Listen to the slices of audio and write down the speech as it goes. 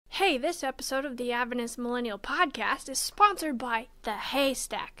Hey, this episode of the Adventist Millennial Podcast is sponsored by The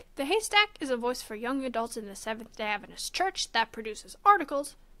Haystack. The Haystack is a voice for young adults in the Seventh-day Adventist Church that produces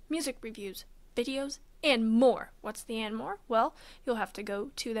articles, music reviews, videos, and more. What's the and more? Well, you'll have to go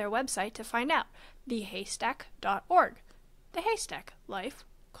to their website to find out. thehaystack.org. The Haystack. Life,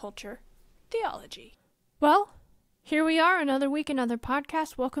 Culture, Theology. Well, here we are, another week, another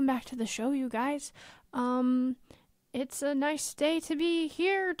podcast. Welcome back to the show, you guys. It's a nice day to be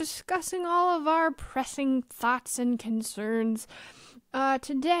here discussing all of our pressing thoughts and concerns.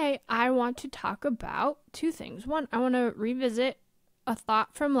 Today, I want to talk about two things. One, I want to revisit a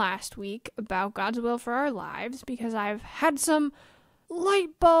thought from last week about God's will for our lives, because I've had some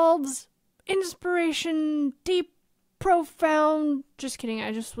light bulbs, inspiration, deep, profound, just kidding,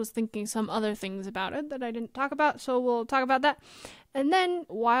 I just was thinking some other things about it that I didn't talk about, so we'll talk about that. And then,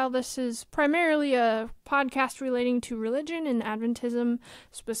 while this is primarily a podcast relating to religion and Adventism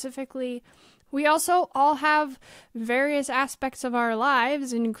specifically, we also all have various aspects of our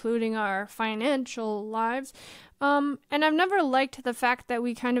lives, including our financial lives. And I've never liked the fact that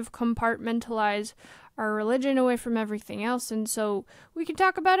we kind of compartmentalize our religion away from everything else, and so we can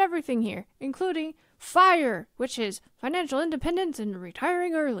talk about everything here, including FIRE, which is financial independence and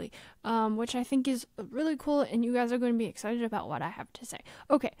retiring early, which I think is really cool, and you guys are going to be excited about what I have to say.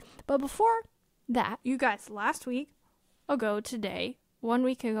 Okay, but before that, you guys, one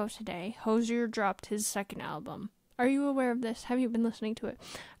week ago today, Hozier dropped his second album. Are you aware of this? Have you been listening to it?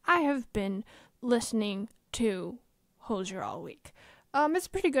 I have been listening to Hozier all week. It's a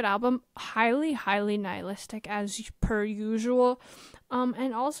pretty good album, highly nihilistic as per usual,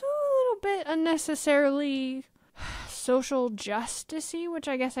 and also a little bit unnecessarily social justice-y, which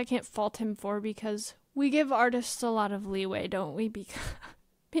I guess I can't fault him for, because we give artists a lot of leeway, don't we?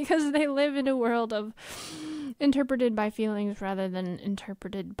 Because they live in a world of interpreted by feelings rather than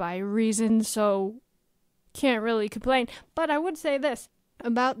interpreted by reason, so can't really complain. But I would say this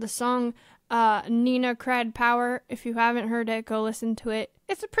about the song Nina Cried Power. If you haven't heard it, go listen to it.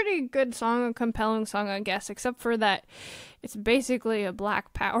 It's a pretty good song, a compelling song, I guess, except for that it's basically a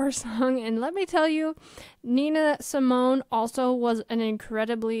Black Power song. And let me tell you, Nina Simone also was an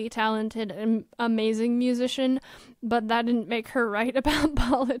incredibly talented and amazing musician, but that didn't make her right about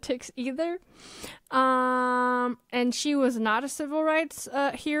politics either. And she was not a civil rights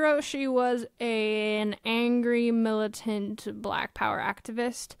hero. She was an angry, militant Black Power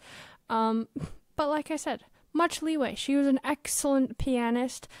activist. But like I said, much leeway. She was an excellent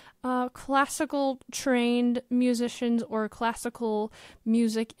pianist. Classical trained musicians or classical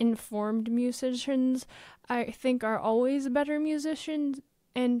music informed musicians, I think, are always better musicians,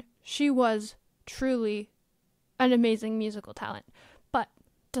 and she was truly an amazing musical talent. But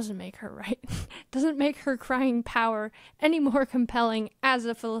doesn't make her right. Doesn't make her crying power any more compelling as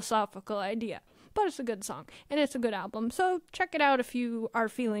a philosophical idea. But it's a good song, and it's a good album, so check it out if you are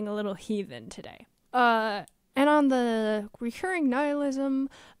feeling a little heathen today. And on the recurring nihilism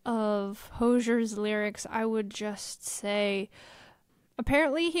of Hozier's lyrics, I would just say,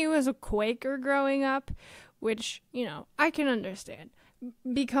 apparently he was a Quaker growing up, which, you know, I can understand.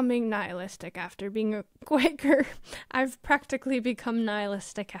 Becoming nihilistic after being a Quaker. I've practically become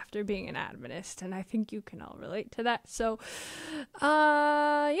nihilistic after being an Adventist, and I think you can all relate to that. So,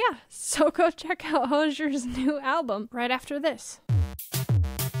 so go check out Hozier's new album right after this.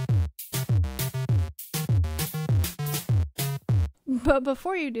 But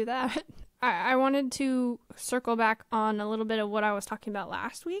before you do that, I wanted to circle back on a little bit of what I was talking about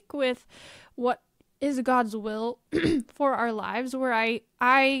last week with what is God's will for our lives, where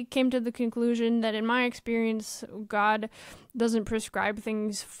I came to the conclusion that in my experience, God doesn't prescribe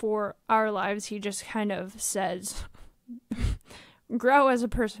things for our lives. He just kind of says, grow as a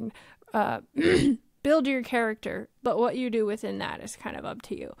person, build your character, but what you do within that is kind of up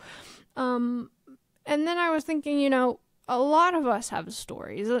to you. And then I was thinking, you know, a lot of us have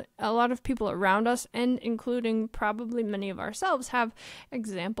stories. A lot of people around us, and including probably many of ourselves, have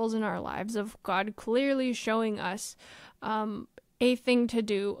examples in our lives of God clearly showing us a thing to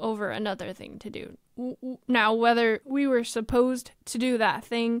do over another thing to do. Now, whether we were supposed to do that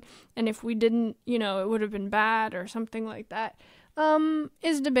thing, and if we didn't, you know, it would have been bad or something like that,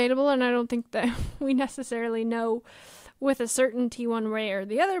 is debatable, and I don't think that we necessarily know with a certainty one way or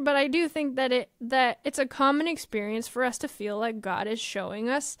the other, but I do think that it's a common experience for us to feel like God is showing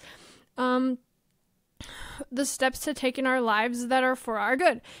us the steps to take in our lives that are for our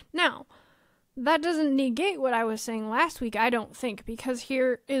good. Now, that doesn't negate what I was saying last week, I don't think, because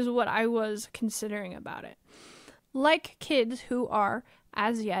here is what I was considering about it. Like kids who are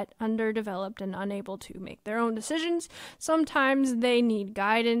as yet underdeveloped and unable to make their own decisions. Sometimes they need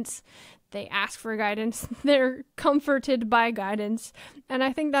guidance. They ask for guidance. They're comforted by guidance. And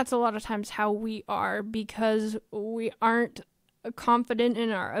I think that's a lot of times how we are, because we aren't confident in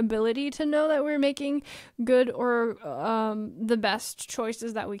our ability to know that we're making good or the best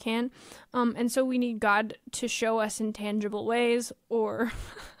choices that we can. And so we need God to show us in tangible ways, or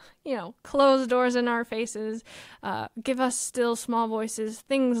close doors in our faces, give us still small voices,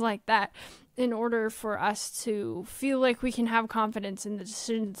 things like that, in order for us to feel like we can have confidence in the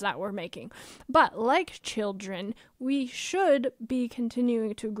decisions that we're making. But like children, we should be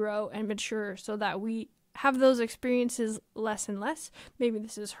continuing to grow and mature so that we have those experiences less and less. Maybe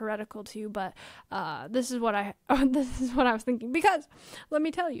this is heretical to you, but this is what I was thinking. Because let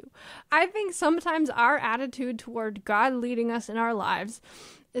me tell you, I think sometimes our attitude toward God leading us in our lives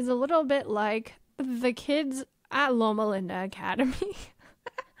is a little bit like the kids at Loma Linda Academy.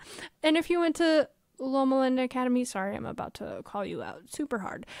 And if you went to Loma Linda Academy, sorry, I'm about to call you out super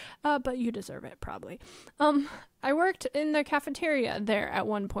hard, but you deserve it probably. I worked in the cafeteria there at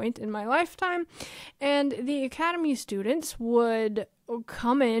one point in my lifetime, and the academy students would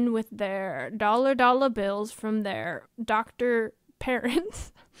come in with their dollar bills from their doctor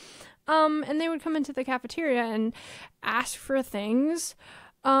parents, and they would come into the cafeteria and ask for things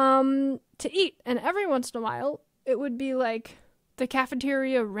to eat, and every once in a while it would be like the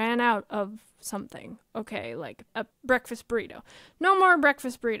cafeteria ran out of something. Okay, like a breakfast burrito. No more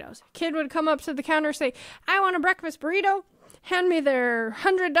breakfast burritos. Kid would come up to the counter, say, "I want a breakfast burrito. Hand me their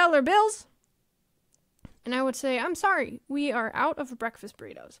 $100 bills." And I would say, "I'm sorry, we are out of breakfast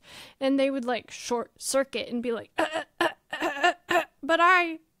burritos." And they would like short circuit and be like, "But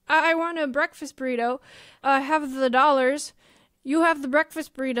I want a breakfast burrito. I have the dollars. You have the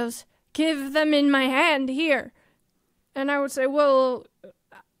breakfast burritos. Give them in my hand here." And I would say, "Well,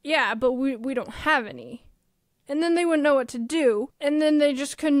 yeah, but we don't have any." And then they wouldn't know what to do. And then they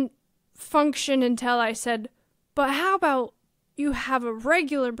just couldn't function until I said, "But how about you have a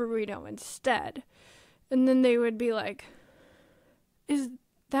regular burrito instead?" And then they would be like, "Is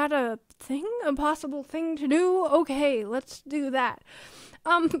that a thing? A possible thing to do? Okay, let's do that."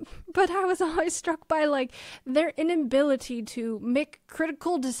 But I was always struck by like their inability to make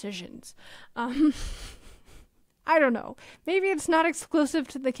critical decisions. I don't know. Maybe it's not exclusive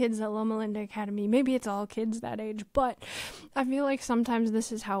to the kids at Loma Linda Academy. Maybe it's all kids that age. But I feel like sometimes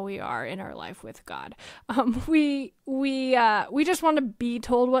this is how we are in our life with God. We just want to be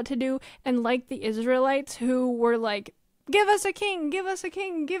told what to do. And like the Israelites who were like, "Give us a king, give us a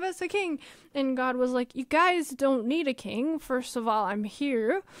king, give us a king." And God was like, "You guys don't need a king. First of all, I'm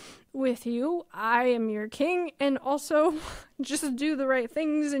here with you. I am your king. And also, just do the right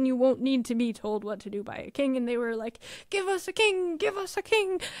things and you won't need to be told what to do by a king." And they were like, "Give us a king, give us a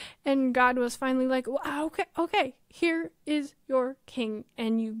king." And God was finally like, "Well, okay, here is your king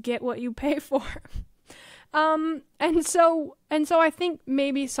and you get what you pay for." And so I think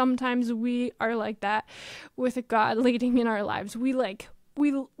maybe sometimes we are like that with God leading in our lives.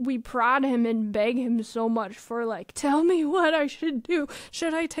 We prod him and beg him so much for like, "Tell me what I should do.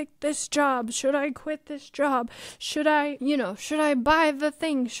 Should I take this job? Should I quit this job? Should I buy the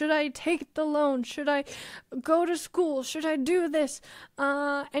thing? Should I take the loan? Should I go to school? Should I do this?"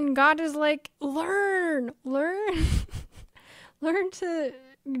 And God is like, learn to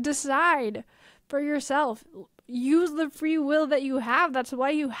decide for yourself. Use the free will that you have. That's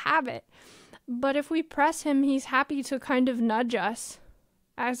why you have it. But if we press him, he's happy to kind of nudge us,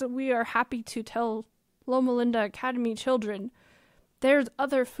 as we are happy to tell Loma Linda Academy children, there's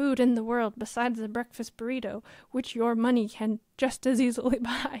other food in the world besides the breakfast burrito, which your money can just as easily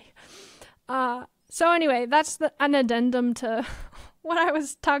buy. So anyway, that's an addendum to what I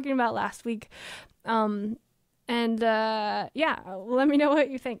was talking about last week. Yeah, let me know what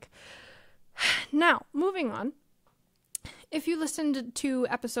you think. Now, moving on. If you listened to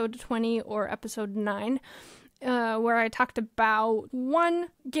episode 20 or episode 9, where I talked about 1,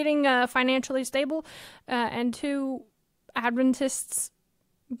 getting financially stable, and 2, Adventists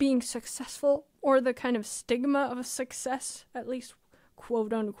being successful, or the kind of stigma of success, at least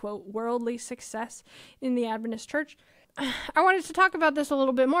quote unquote worldly success in the Adventist church, I wanted to talk about this a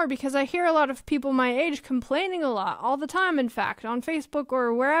little bit more because I hear a lot of people my age complaining a lot, all the time, in fact, on Facebook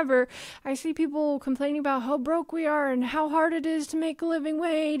or wherever. I see people complaining about how broke we are and how hard it is to make a living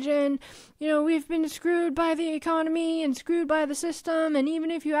wage, and, we've been screwed by the economy and screwed by the system, and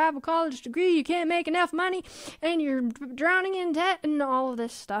even if you have a college degree, you can't make enough money, and you're drowning in debt, and all of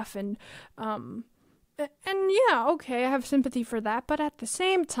this stuff, and yeah, okay, I have sympathy for that, but at the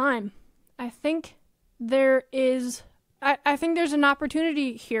same time, I think there is I think there's an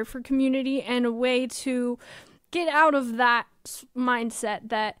opportunity here for community and a way to get out of that mindset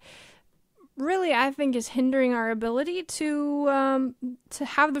that really I think is hindering our ability to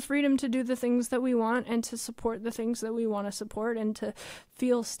have the freedom to do the things that we want and to support the things that we want to support and to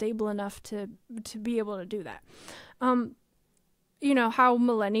feel stable enough to be able to do that. You know, how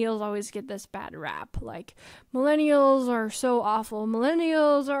millennials always get this bad rap. Like, millennials are so awful.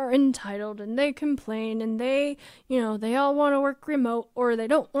 Millennials are entitled and they complain and they all want to work remote or they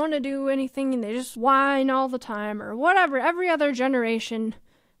don't want to do anything and they just whine all the time or whatever. Every other generation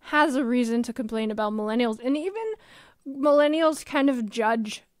has a reason to complain about millennials. And even millennials kind of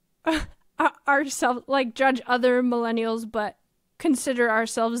judge ourselves, like judge other millennials, but consider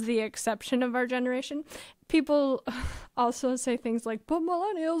ourselves the exception of our generation. People also say things like, but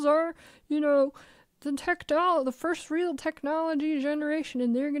millennials are, the first real technology generation,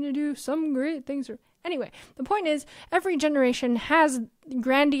 and they're going to do some great things. Anyway, the point is, every generation has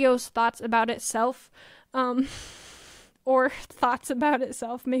grandiose thoughts about itself, or thoughts about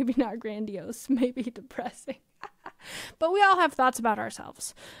itself, maybe not grandiose, maybe depressing. But we all have thoughts about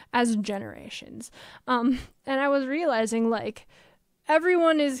ourselves as generations. And I was realizing, like,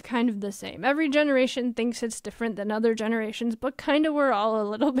 everyone is kind of the same. Every generation thinks it's different than other generations, but kind of we're all a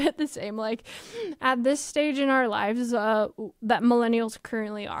little bit the same. Like, at this stage in our lives, that millennials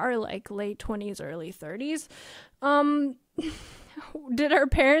currently are, like late 20s, early 30s, did our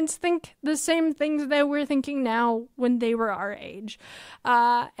parents think the same things that we're thinking now when they were our age?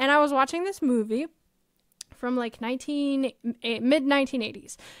 And I was watching this movie from like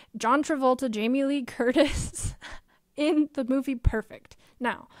mid-1980s. John Travolta, Jamie Lee Curtis in the movie Perfect.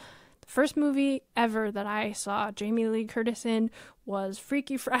 Now, the first movie ever that I saw Jamie Lee Curtis in was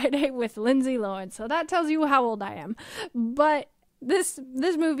Freaky Friday with Lindsay Lohan. So that tells you how old I am. But this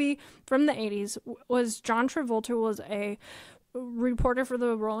movie from the 80s was John Travolta was a reporter for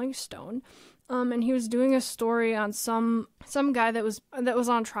the Rolling Stone. And he was doing a story on some guy that was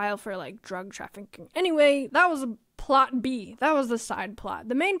on trial for like drug trafficking. Anyway, that was a plot B. That was the side plot.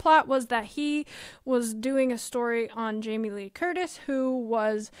 The main plot was that he was doing a story on Jamie Lee Curtis, who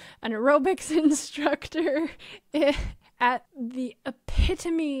was an aerobics instructor at the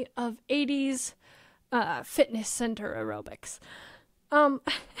epitome of 80s fitness center aerobics.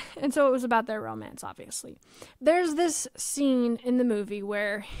 And so it was about their romance, obviously. There's this scene in the movie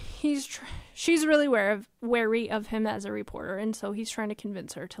where she's really wary of him as a reporter, and so he's trying to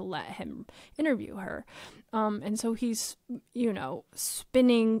convince her to let him interview her. And so he's,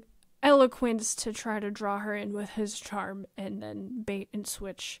 spinning eloquence to try to draw her in with his charm and then bait and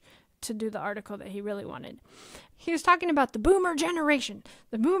switch to do the article that he really wanted. He was talking about the boomer generation.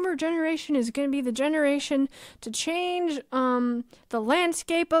 The boomer generation is going to be the generation to change the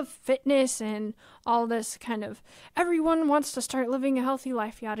landscape of fitness and all this kind of, everyone wants to start living a healthy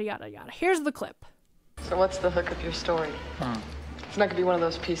life, yada, yada, yada. Here's the clip. So what's the hook of your story? It's not going to be one of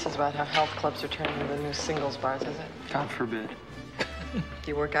those pieces about how health clubs are turning into the new singles bars, is it? God forbid. Do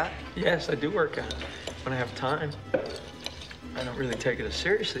you work out? Yes, I do work out when I have time. I don't really take it as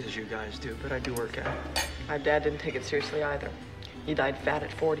seriously as you guys do, but I do work out. My dad didn't take it seriously either. He died fat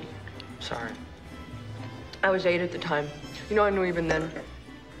at 40. Sorry. I was 8 at the time. I knew even then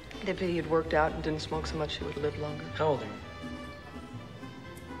that if he had worked out and didn't smoke so much, he would have lived longer. How old are you?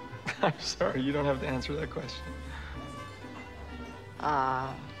 I'm sorry, you don't have to answer that question.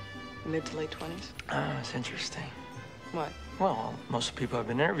 Mid to late 20s. Oh, it's interesting. What? Well, most people I've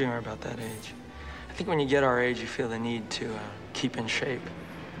been interviewing are about that age. I think when you get our age, you feel the need to keep in shape.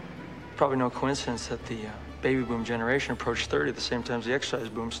 Probably no coincidence that the baby boom generation approached 30 at the same time as the exercise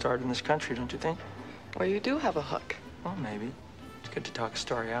boom started in this country, don't you think? Well, you do have a hook. Well, maybe. It's good to talk a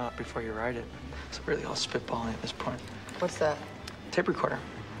story out before you write it. It's really all spitballing at this point. What's that? Tape recorder.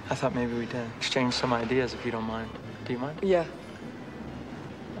 I thought maybe we'd exchange some ideas if you don't mind. Do you mind? Yeah.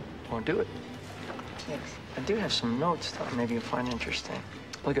 Won't do it. Thanks. I do have some notes that maybe you'll find interesting.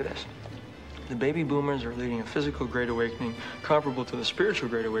 Look at this. The baby boomers are leading a physical great awakening comparable to the spiritual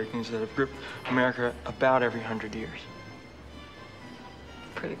great awakenings that have gripped America about every 100 years.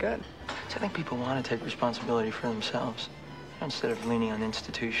 Pretty good. So I think people want to take responsibility for themselves instead of leaning on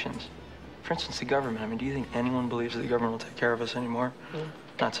institutions. For instance, the government. I mean, do you think anyone believes that the government will take care of us anymore?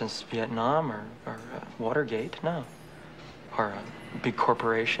 Not since Vietnam or Watergate, no. Or big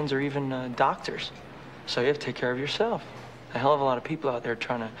corporations or even doctors. So you have to take care of yourself. A hell of a lot of people out there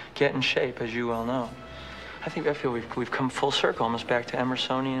trying to get in shape, as you well know. I feel we've come full circle, almost back to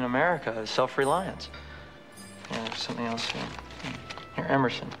Emersonian America, self-reliance. Yeah, there's something else here. Here,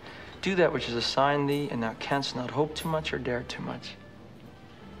 Emerson. Do that which is assigned thee, and thou canst not hope too much or dare too much.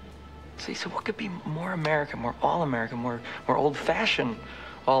 So what could be more American, more all-American, more old-fashioned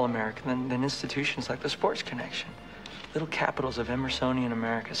all-American than institutions like the Sports Connection? Little capitals of Emersonian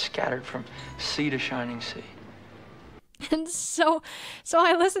America scattered from sea to shining sea. And so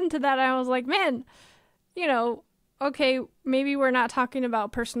I listened to that and I was like, man, okay, maybe we're not talking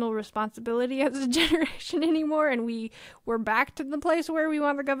about personal responsibility as a generation anymore, and we're back to the place where we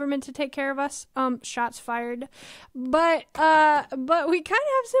want the government to take care of us. Shots fired. But we kind of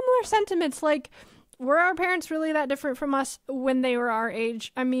have similar sentiments. Like, were our parents really that different from us when they were our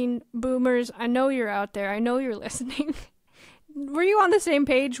age? I mean, boomers, I know you're out there. I know you're listening. Were you on the same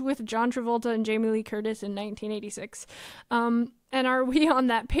page with John Travolta and Jamie Lee Curtis in 1986? And are we on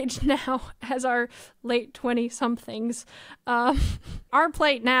that page now as our late 20-somethings? Our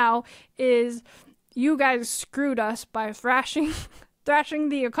plight now is you guys screwed us by thrashing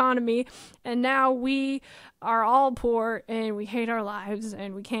the economy, and now we are all poor and we hate our lives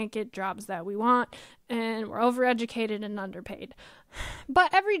and we can't get jobs that we want and we're overeducated and underpaid.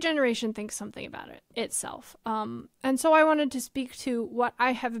 But every generation thinks something about it itself. And so I wanted to speak to what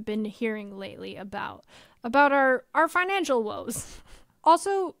I have been hearing lately about our financial woes.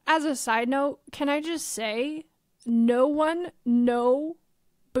 Also, as a side note, can I just say, no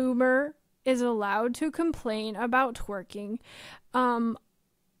boomer is allowed to complain about twerking.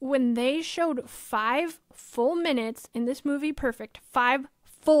 When they showed 5 full minutes in this movie, Perfect, 5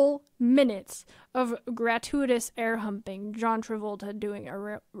 full minutes of gratuitous air humping, John Travolta doing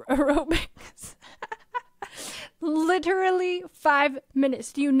aerobics. Literally 5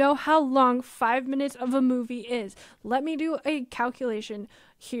 minutes. Do you know how long 5 minutes of a movie is? Let me do a calculation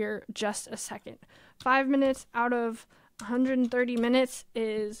here just a second. 5 minutes out of 130 minutes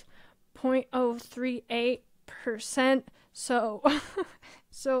is 0.038%. So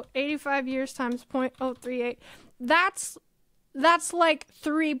 85 years times 0.038. That's like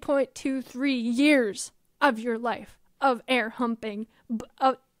 3.23 years of your life of air humping.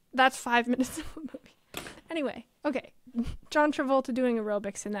 That's 5 minutes of a movie. Anyway, okay. John Travolta doing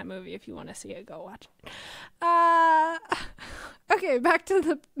aerobics in that movie. If you want to see it, go watch it. Okay, back to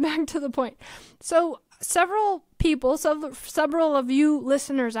the point. So several of you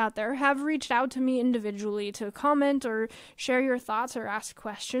listeners out there have reached out to me individually to comment or share your thoughts or ask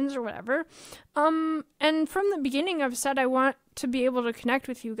questions or whatever. And from the beginning, I've said I want to be able to connect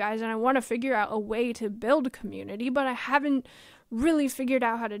with you guys and I want to figure out a way to build community, but I haven't really figured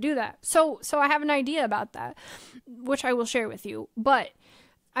out how to do that. So I have an idea about that, which I will share with you. But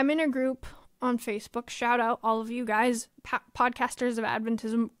I'm in a group on Facebook. Shout out all of you guys, Podcasters of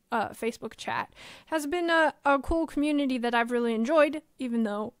Adventism. Facebook chat has been a cool community that I've really enjoyed, even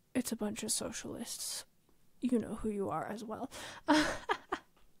though it's a bunch of socialists. You know who you are as well.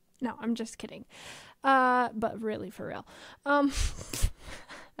 No, I'm just kidding. But really, for real.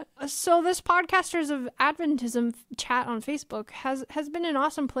 So this Podcasters of Adventism chat on Facebook has been an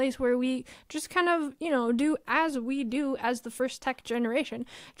awesome place where we just kind of, do as we do as the first tech generation.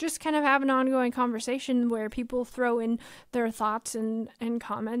 Just kind of have an ongoing conversation where people throw in their thoughts and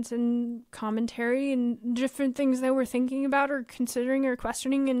comments and commentary and different things they were thinking about or considering or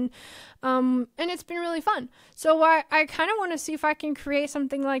questioning. And it's been really fun. So I kind of want to see if I can create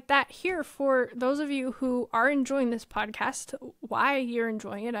something like that here for those of you who are enjoying this podcast. Why you're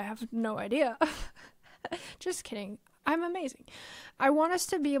enjoying it, I have no idea. Just kidding. I'm amazing. I want us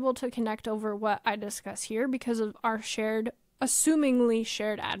to be able to connect over what I discuss here because of our assumingly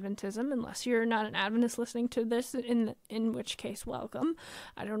shared Adventism, unless you're not an Adventist listening to this, in which case, welcome.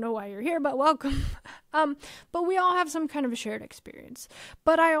 I don't know why you're here, but welcome. But we all have some kind of a shared experience.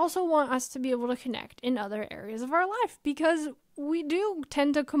 But I also want us to be able to connect in other areas of our life because we do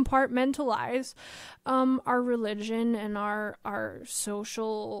tend to compartmentalize our religion and our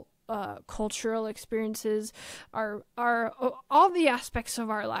social cultural experiences, our all the aspects of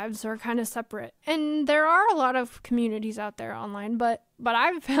our lives are kind of separate. And there are a lot of communities out there online, but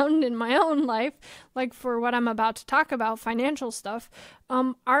I've found in my own life, like for what I'm about to talk about, financial stuff,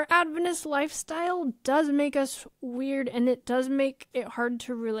 our Adventist lifestyle does make us weird, and it does make it hard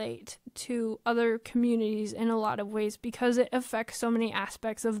to relate to other communities in a lot of ways because it affects so many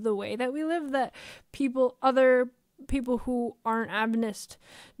aspects of the way that we live that other people who aren't Adventist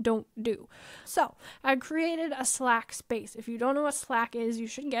don't do. So I created a Slack space. If you don't know what Slack is, you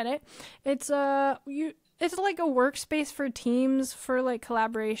should get it. It's like a workspace for teams for like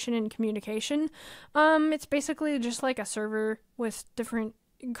collaboration and communication. It's basically just like a server with different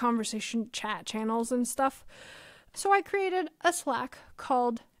conversation chat channels and stuff. So I created a Slack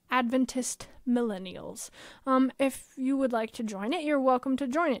called Adventist Millennials. If you would like to join it, you're welcome to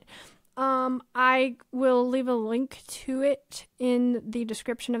join it. I will leave a link to it in the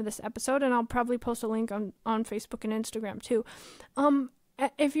description of this episode, and I'll probably post a link on Facebook and Instagram too.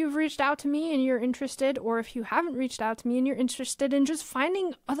 If you've reached out to me and you're interested, or if you haven't reached out to me and you're interested in just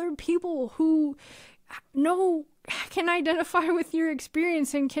finding other people who can identify with your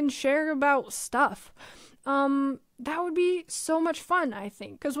experience and can share about stuff, that would be so much fun, I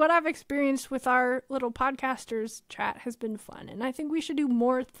think, because what I've experienced with our little podcasters chat has been fun, and I think we should do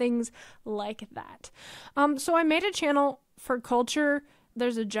more things like that. So I made a channel for culture.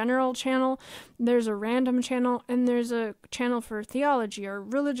 There's a general channel, there's a random channel, and there's a channel for theology or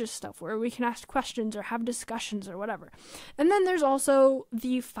religious stuff where we can ask questions or have discussions or whatever. And then there's also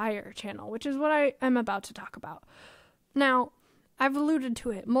the fire channel, which is what I am about to talk about. Now, I've alluded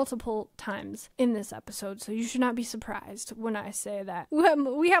to it multiple times in this episode, so you should not be surprised when I say that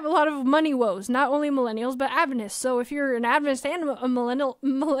we have a lot of money woes, not only millennials, but Adventists. So if you're an Adventist and a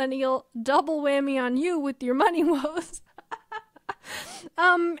millennial, double whammy on you with your money woes.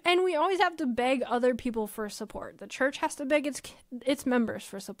 And we always have to beg other people for support. The church has to beg its members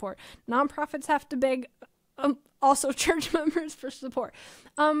for support. Nonprofits have to beg also church members for support.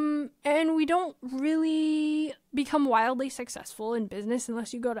 And we don't really become wildly successful in business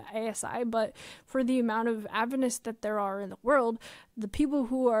unless you go to ASI, but for the amount of Adventists that there are in the world, the people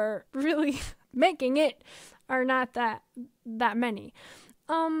who are really making it are not that many.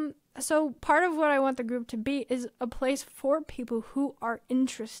 So part of what I want the group to be is a place for people who are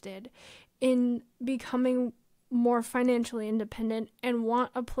interested in becoming more financially independent and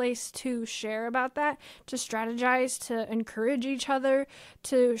want a place to share about that, to strategize, to encourage each other,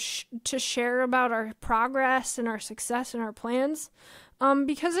 to share about our progress and our success and our plans.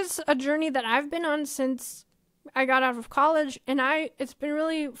 Because it's a journey that I've been on since I got out of college, and it's been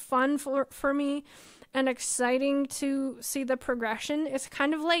really fun for me and exciting to see the progression. It's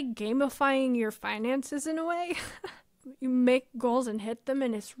kind of like gamifying your finances in a way. You make goals and hit them,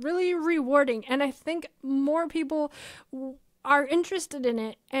 and it's really rewarding. And I think more people are interested in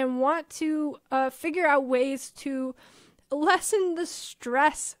it and want to figure out ways to lessen the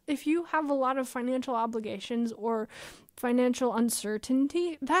stress. If you have a lot of financial obligations or financial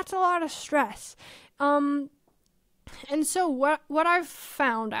uncertainty, that's a lot of stress. And so what I've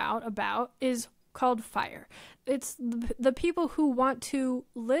found out about is called FIRE. It's the people who want to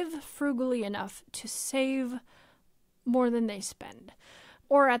live frugally enough to save more than they spend,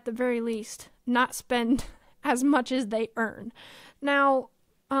 or at the very least, not spend as much as they earn. Now,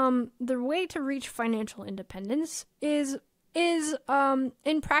 the way to reach financial independence is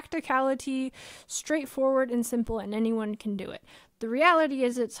in practicality straightforward and simple, and anyone can do it. The reality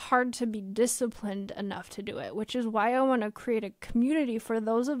is it's hard to be disciplined enough to do it, which is why I want to create a community for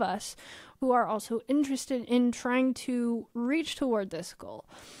those of us who are also interested in trying to reach toward this goal.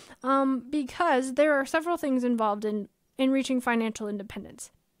 Because there are several things involved in reaching financial independence.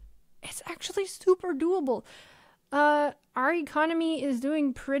 It's actually super doable. Our economy is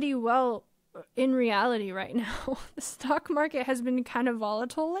doing pretty well in reality right now. The stock market has been kind of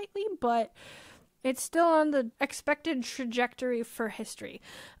volatile lately, but it's still on the expected trajectory for history.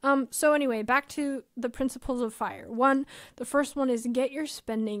 So anyway, back to the principles of FIRE. The first one is get your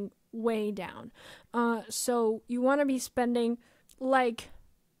spending way down. So you want to be spending like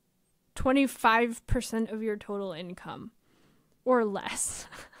 25% of your total income or less.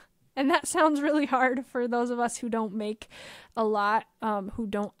 And that sounds really hard for those of us who don't make a lot, who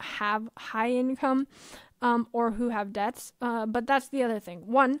don't have high income, or who have debts. But that's the other thing.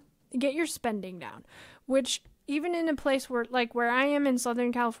 Get your spending down, which even in a place where I am in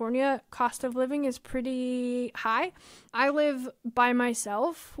Southern California, cost of living is pretty high. I live by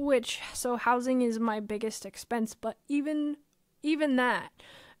myself, so housing is my biggest expense, but even that,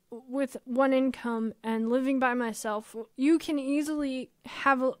 with one income and living by myself, you can easily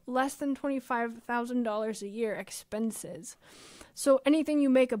have less than $25,000 a year expenses. So anything you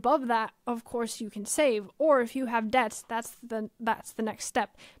make above that, of course, you can save. Or if you have debts, that's the next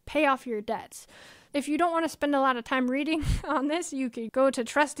step. Pay off your debts. If you don't want to spend a lot of time reading on this, you could go to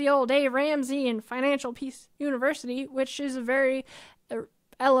trusty old Dave Ramsey and Financial Peace University, which is very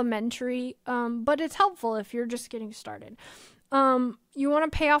elementary, but it's helpful if you're just getting started. You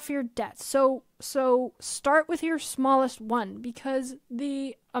want to pay off your debts. So start with your smallest one, because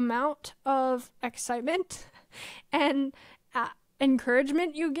the amount of excitement and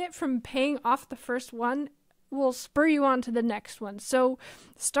encouragement you get from paying off the first one will spur you on to the next one. So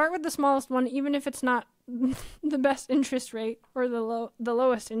start with the smallest one, even if it's not the best interest rate or the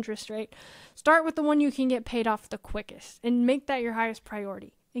lowest interest rate. Start with the one you can get paid off the quickest and make that your highest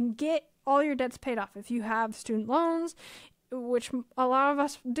priority, and get all your debts paid off. If you have student loans, which a lot of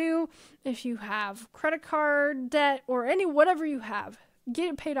us do, if you have credit card debt or whatever you have, get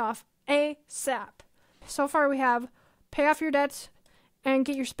it paid off ASAP. So far we have pay off your debts and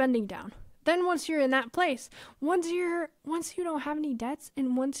get your spending down. Then once you're in that place, once you don't have any debts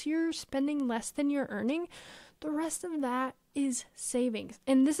and once you're spending less than you're earning, the rest of that is savings.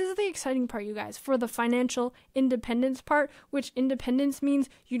 And this is the exciting part, you guys, for the financial independence part, which independence means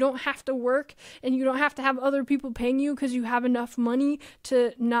you don't have to work and you don't have to have other people paying you because you have enough money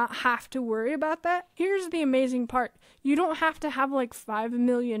to not have to worry about that. Here's the amazing part. You don't have to have like $5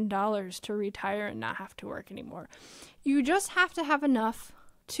 million to retire and not have to work anymore. You just have to have enough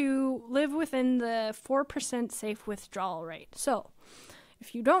to live within the 4% safe withdrawal rate. So,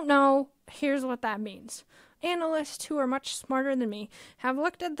 if you don't know, here's what that means. Analysts who are much smarter than me have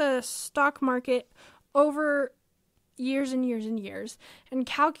looked at the stock market over years and years and years and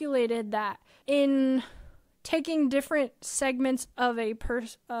calculated that in taking different segments of like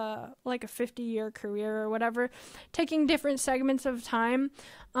a 50-year career or whatever, taking different segments of time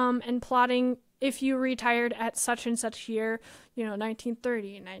and plotting if you retired at such and such year,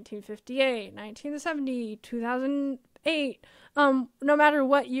 1930, 1958, 1970, 2008, no matter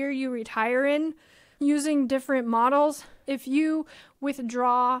what year you retire in, using different models, if you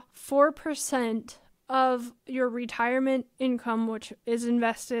withdraw 4% of your retirement income, which is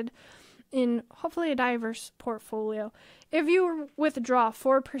invested in hopefully a diverse portfolio, if you withdraw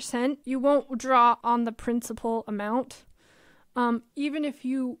 4%, you won't draw on the principal amount, even if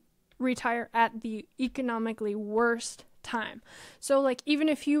you retire at the economically worst time. So like even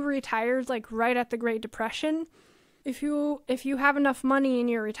if you retired like right at the Great Depression, if you have enough money in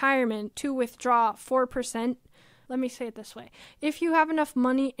your retirement to withdraw 4%, let me say it this way. If you have enough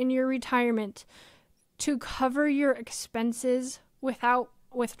money in your retirement to cover your expenses without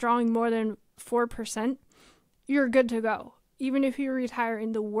withdrawing more than 4%, you're good to go, even if you retire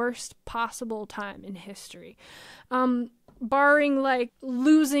in the worst possible time in history. Barring like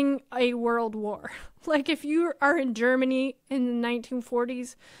losing a world war. Like if you are in Germany in the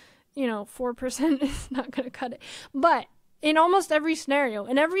 1940s, 4% is not going to cut it. But in almost every scenario,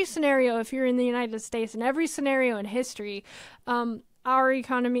 if you're in the United States, in every scenario in history, our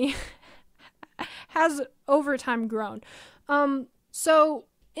economy has over time grown. So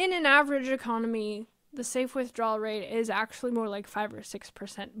in an average economy, the safe withdrawal rate is actually more like 5 or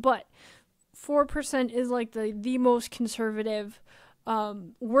 6%. But 4% is like the most conservative,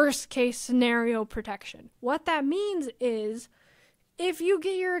 worst case scenario protection. What that means is if you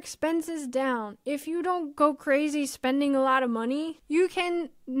get your expenses down, if you don't go crazy spending a lot of money, you can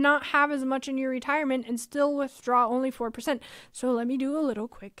not have as much in your retirement and still withdraw only 4%. So let me do a little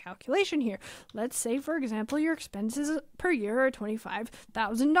quick calculation here. Let's say, for example, your expenses per year are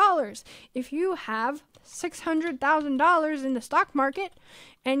 $25,000. If you have $600,000 in the stock market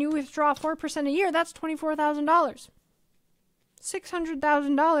and you withdraw 4% a year, that's $24,000.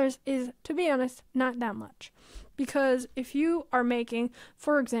 $600,000 is, to be honest, not that much. Because if you are making,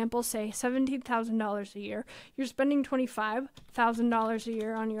 for example, say $17,000 a year, you're spending $25,000 a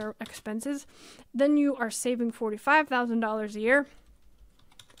year on your expenses, then you are saving $45,000 a year.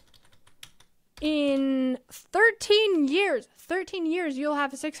 In 13 years, you'll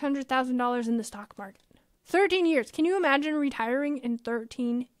have $600,000 in the stock market. 13 years. Can you imagine retiring in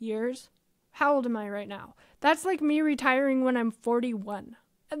 13 years? How old am I right now? That's like me retiring when I'm 41.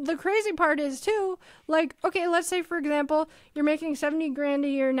 The crazy part is too, like, okay, let's say for example, you're making $70,000 a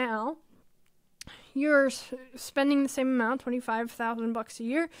year now. You're spending the same amount, $25,000 a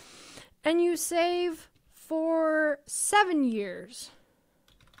year, and you save for 7 years.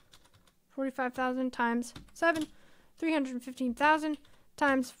 45,000 times 7, 315,000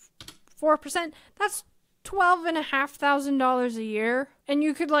 times 4%. That's $12,500 a year, and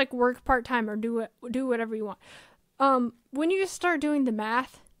you could like work part-time or do whatever you want. When you start doing the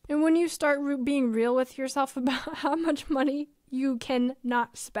math and when you start being real with yourself about how much money you can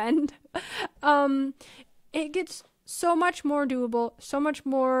not spend, it gets so much more doable, so much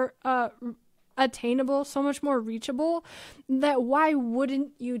more attainable, so much more reachable, that why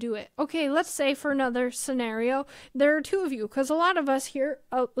wouldn't you do it? Okay, let's say for another scenario, there are two of you, because a lot of us here,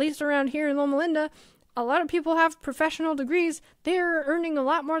 at least around here in Loma Linda, a lot of people have professional degrees. They're earning a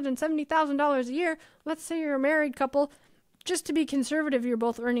lot more than $70,000 a year. Let's say you're a married couple. Just to be conservative, you're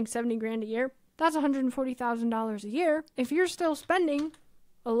both earning $70,000 a year. That's $140,000 a year. If you're still spending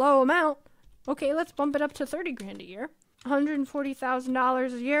a low amount, okay, let's bump it up to $30,000 a year.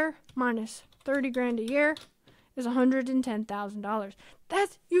 $140,000 a year minus $30,000 a year is $110,000.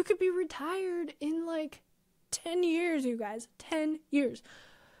 You could be retired in like 10 years, you guys. 10 years.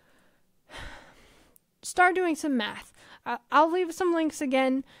 Start doing some math. I'll leave some links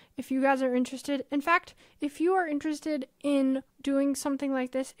again if you guys are interested. In fact, if you are interested in doing something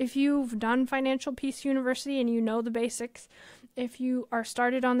like this, if you've done Financial Peace University and you know the basics, if you are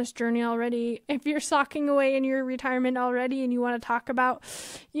started on this journey already, if you're socking away in your retirement already and you want to talk about,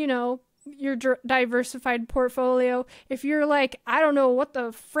 your diversified portfolio, if you're like, I don't know what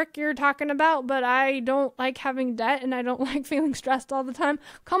the frick you're talking about, but I don't like having debt and I don't like feeling stressed all the time,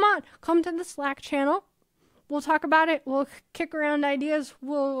 come to the Slack channel. We'll talk about it. We'll kick around ideas.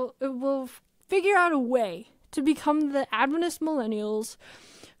 We'll figure out a way to become the Adventist Millennials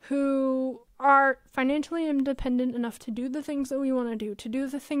who are financially independent enough to do the things that we want to do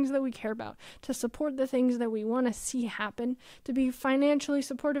the things that we care about, to support the things that we want to see happen, to be financially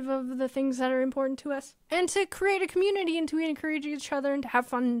supportive of the things that are important to us, and to create a community and to encourage each other and to have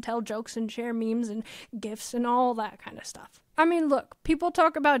fun and tell jokes and share memes and gifts and all that kind of stuff. I mean, look, people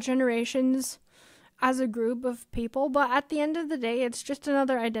talk about generations as a group of people, but at the end of the day, it's just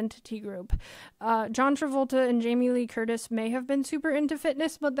another identity group. John Travolta and Jamie Lee Curtis may have been super into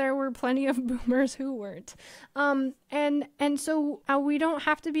fitness, but there were plenty of boomers who weren't. And so we don't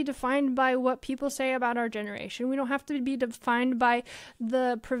have to be defined by what people say about our generation. We don't have to be defined by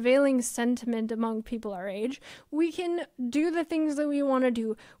the prevailing sentiment among people our age. We can do the things that we want to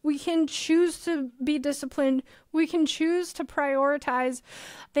do. We can choose to be disciplined. We can choose to prioritize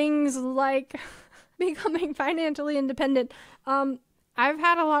things like becoming financially independent. I've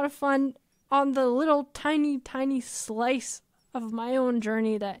had a lot of fun on the little tiny slice of my own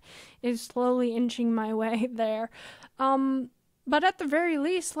journey that is slowly inching my way there. But at the very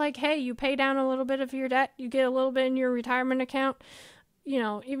least, like, hey, you pay down a little bit of your debt, you get a little bit in your retirement account.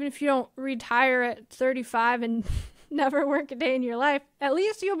 Even if you don't retire at 35 and never work a day in your life, at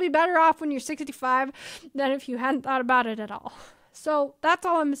least you'll be better off when you're 65 than if you hadn't thought about it at all. So that's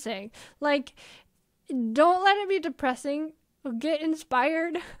all I'm saying. Like, don't let it be depressing. Get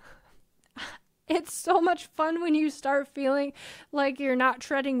inspired. It's so much fun when you start feeling like you're not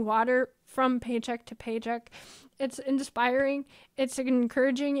treading water from paycheck to paycheck. It's inspiring, it's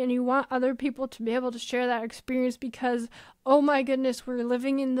encouraging, and you want other people to be able to share that experience because, oh my goodness, we're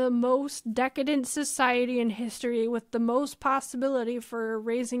living in the most decadent society in history with the most possibility for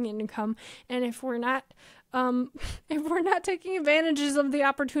raising income. And if we're not taking advantages of the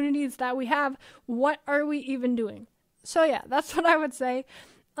opportunities that we have, what are we even doing? So yeah, that's what I would say.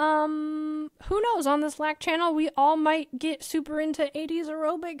 Who knows, on the Slack channel, we all might get super into 80s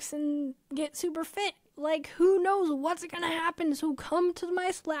aerobics and get super fit. Like, who knows what's gonna happen? So come to my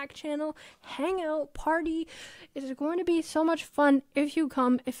Slack channel, hang out, party. It's going to be so much fun if you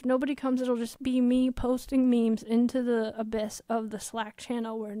come. If nobody comes, it'll just be me posting memes into the abyss of the Slack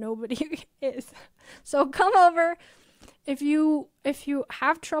channel where nobody is. So come over. If you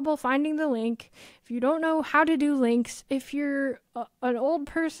have trouble finding the link, if you don't know how to do links, if you're an old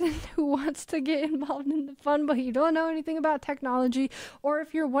person who wants to get involved in the fun but you don't know anything about technology, or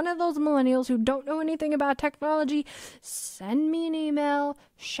if you're one of those millennials who don't know anything about technology, send me an email,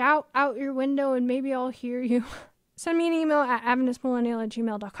 shout out your window, and maybe I'll hear you. Send me an email at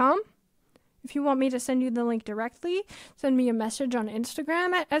adventistmillennial@gmail.com. If you want me to send you the link directly, send me a message on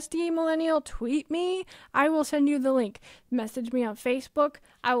Instagram at SDAMillennial, tweet me, I will send you the link. Message me on Facebook,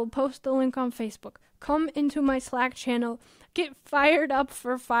 I will post the link on Facebook. Come into my Slack channel, get fired up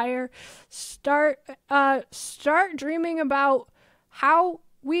for fire, start dreaming about how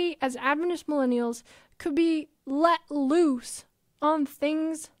we as Adventist Millennials could be let loose on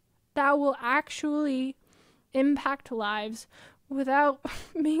things that will actually impact lives without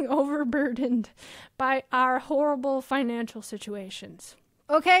being overburdened by our horrible financial situations.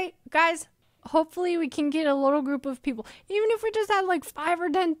 Okay, guys, hopefully we can get a little group of people, even if we just had like 5 or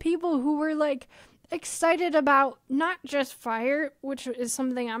 10 people who were like excited about not just FIRE, which is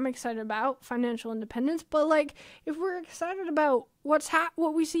something I'm excited about, financial independence, but like if we're excited about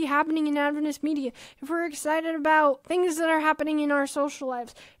what we see happening in Adventist media, if we're excited about things that are happening in our social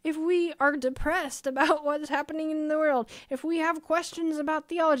lives, if we are depressed about what's happening in the world, if we have questions about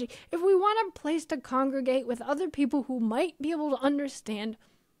theology, if we want a place to congregate with other people who might be able to understand,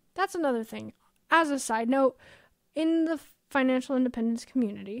 that's another thing. As a side note, in the financial independence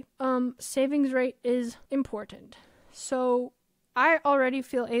community, savings rate is important. So I already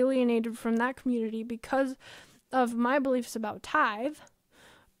feel alienated from that community because of my beliefs about tithe,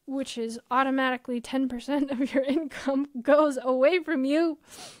 which is automatically 10% of your income goes away from you.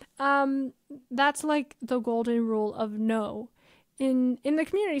 That's like the golden rule of no in the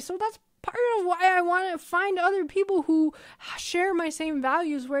community. So that's part of why I want to find other people who share my same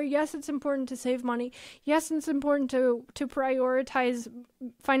values, where yes, it's important to save money. Yes, it's important to prioritize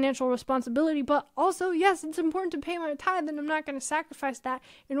financial responsibility, but also, yes, it's important to pay my tithe, and I'm not going to sacrifice that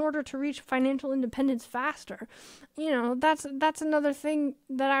in order to reach financial independence faster. That's another thing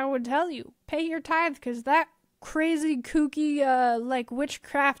that I would tell you. Pay your tithe, because that crazy, kooky,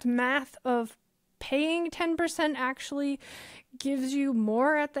 witchcraft math of paying 10% actually gives you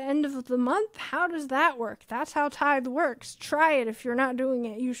more at the end of the month. How does that work? That's how tithe works. Try it. If you're not doing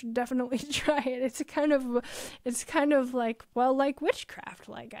it, you should definitely try it. It's kind of like witchcraft,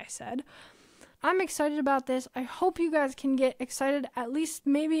 like I said. I'm excited about this. I hope you guys can get excited, at least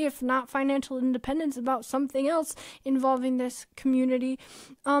maybe if not financial independence, about something else involving this community.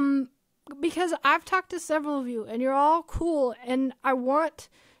 Because I've talked to several of you and you're all cool, and I want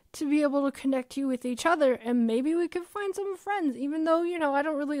to be able to connect you with each other, and maybe we could find some friends, even though, I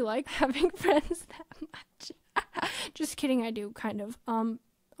don't really like having friends that much. Just kidding, I do, kind of.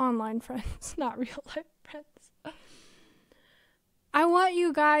 Online friends, not real life friends. I want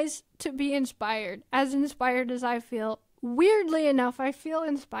you guys to be inspired as I feel. Weirdly enough, I feel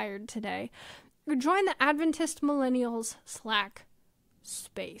inspired today. Join the Adventist Millennials Slack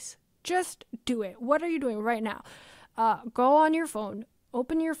space. Just do it. What are you doing right now? Go on your phone.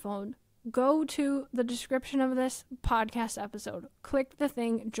 Open your phone, go to the description of this podcast episode, click the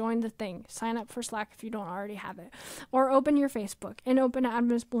thing, join the thing, sign up for Slack if you don't already have it, or open your Facebook and open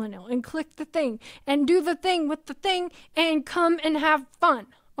Adventist Millennial and click the thing and do the thing with the thing and come and have fun,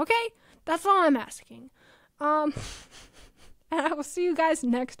 okay? That's all I'm asking. And I will see you guys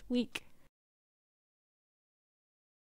next week.